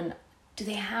 they're going, do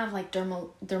they have like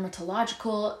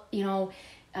dermatological,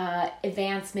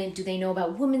 advancement? Do they know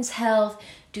about women's health?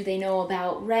 Do they know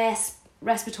about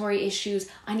respiratory issues?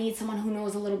 I need someone who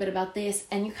knows a little bit about this.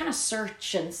 And you kind of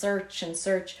search and search and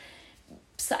search.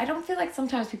 So I don't feel like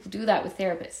sometimes people do that with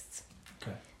therapists.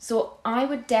 Okay. So I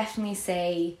would definitely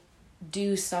say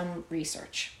do some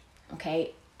research.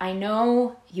 Okay. I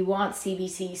know you want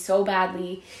CBT so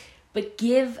badly, but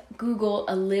give Google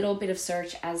a little bit of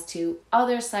search as to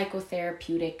other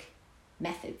psychotherapeutic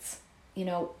methods,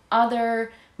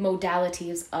 other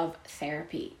modalities of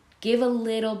therapy. Give a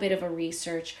little bit of a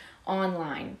research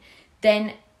online.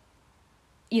 Then,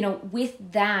 with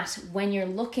that, when you're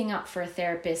looking up for a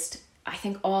therapist, I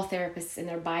think all therapists in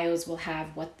their bios will have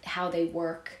how they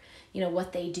work,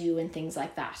 what they do and things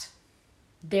like that.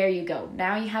 There you go.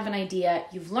 Now you have an idea.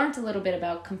 You've learned a little bit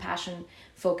about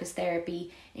compassion-focused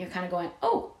therapy, and you're kind of going,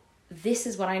 oh, this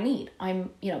is what I need.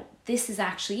 This is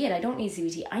actually it. I don't need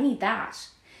CBT. I need that.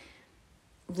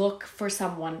 Look for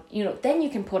someone, then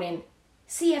you can put in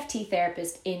CFT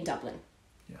therapist in Dublin.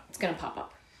 Yeah. It's going to pop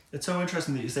up. It's so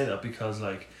interesting that you say that, because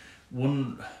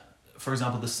for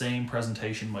example, the same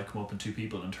presentation might come up in two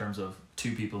people, in terms of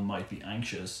two people might be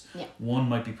anxious. Yeah. One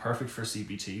might be perfect for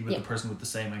CBT, but the person with the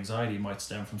same anxiety might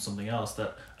stem from something else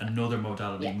that another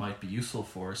modality might be useful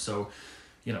for. So,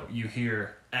 you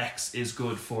hear X is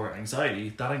good for anxiety.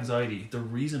 That anxiety, the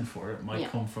reason for it might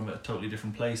come from a totally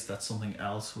different place that something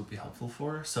else would be helpful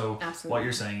for. So Absolutely. What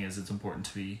you're saying is it's important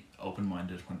to be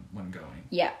open-minded when going.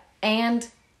 Yeah. And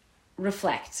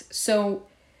reflect. So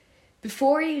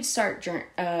before you start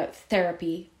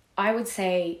therapy, I would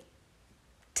say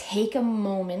take a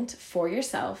moment for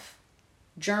yourself,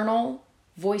 journal,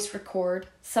 voice record,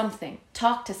 something,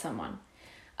 talk to someone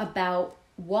about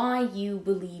why you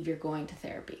believe you're going to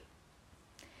therapy.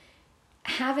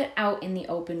 Have it out in the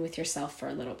open with yourself for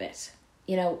a little bit.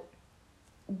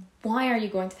 Why are you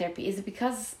going to therapy? Is it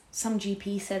because some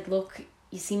GP said, look,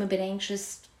 you seem a bit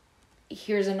anxious,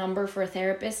 here's a number for a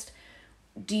therapist?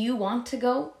 Do you want to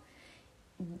go?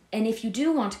 And if you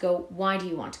do want to go, why do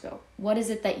you want to go? What is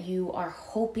it that you are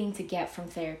hoping to get from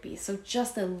therapy? So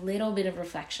just a little bit of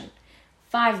reflection.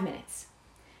 5 minutes.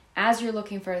 As you're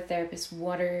looking for a therapist,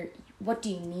 what do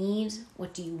you need?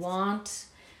 What do you want?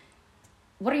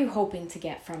 What are you hoping to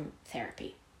get from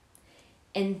therapy?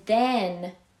 And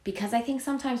then, because I think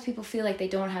sometimes people feel like they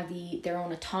don't have their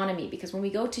own autonomy, because when we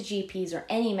go to GPs or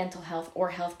any mental health or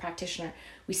health practitioner,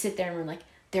 we sit there and we're like,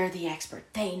 they're the expert,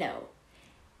 they know.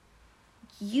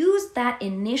 Use that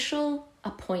initial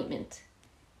appointment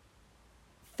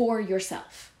for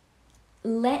yourself.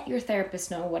 Let your therapist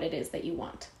know what it is that you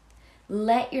want.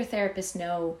 Let your therapist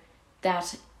know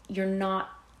that you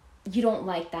don't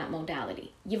like that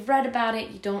modality. You've read about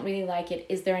it, you don't really like it.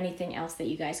 Is there anything else that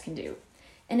you guys can do?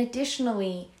 And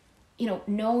additionally,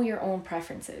 know your own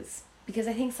preferences. Because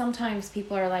I think sometimes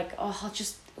people are like, oh, I'll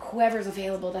just, whoever's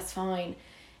available, that's fine.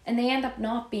 And they end up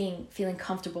not feeling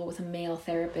comfortable with a male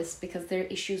therapist because their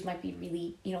issues might be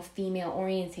really, female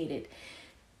orientated.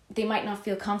 They might not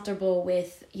feel comfortable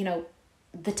with,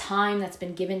 the time that's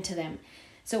been given to them.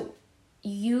 So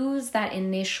use that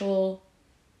initial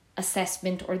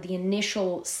assessment or the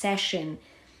initial session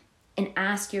and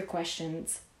ask your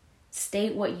questions.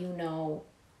 State what you know.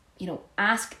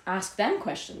 Ask them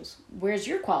questions. Where's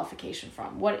your qualification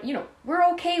from?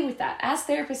 We're okay with that. As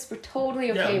therapists, we're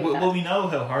totally okay with that. Well, we know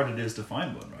how hard it is to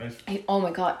find one, right? Oh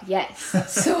my God, yes.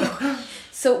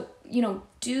 So,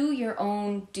 do your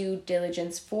own due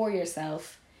diligence for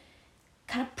yourself.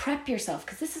 Kind of prep yourself,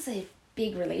 because this is a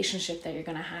big relationship that you're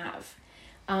going to have.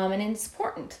 And it's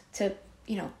important to,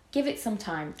 give it some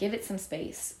time, give it some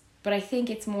space. But I think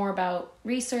it's more about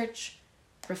research,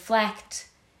 reflect,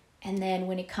 and then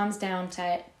when it comes down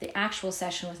to the actual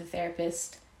session with a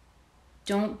therapist,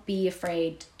 don't be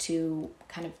afraid to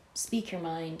kind of speak your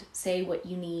mind, say what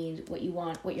you need, what you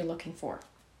want, what you're looking for.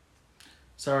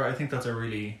 Sarah, I think that's a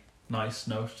really nice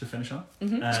note to finish on.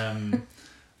 Mm-hmm.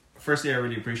 Firstly, I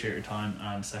really appreciate your time,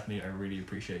 and secondly, I really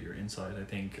appreciate your insight. I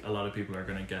think a lot of people are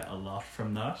going to get a lot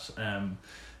from that.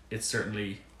 It's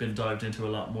certainly been dived into a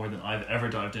lot more than I've ever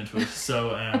dived into it.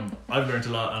 So I've learned a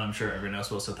lot, and I'm sure everyone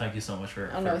else will. So thank you so much for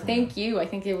thank you. I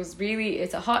think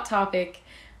it's a hot topic,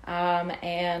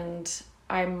 and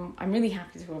I'm really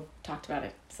happy to have talked about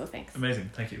it. So thanks.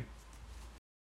 Amazing. Thank you.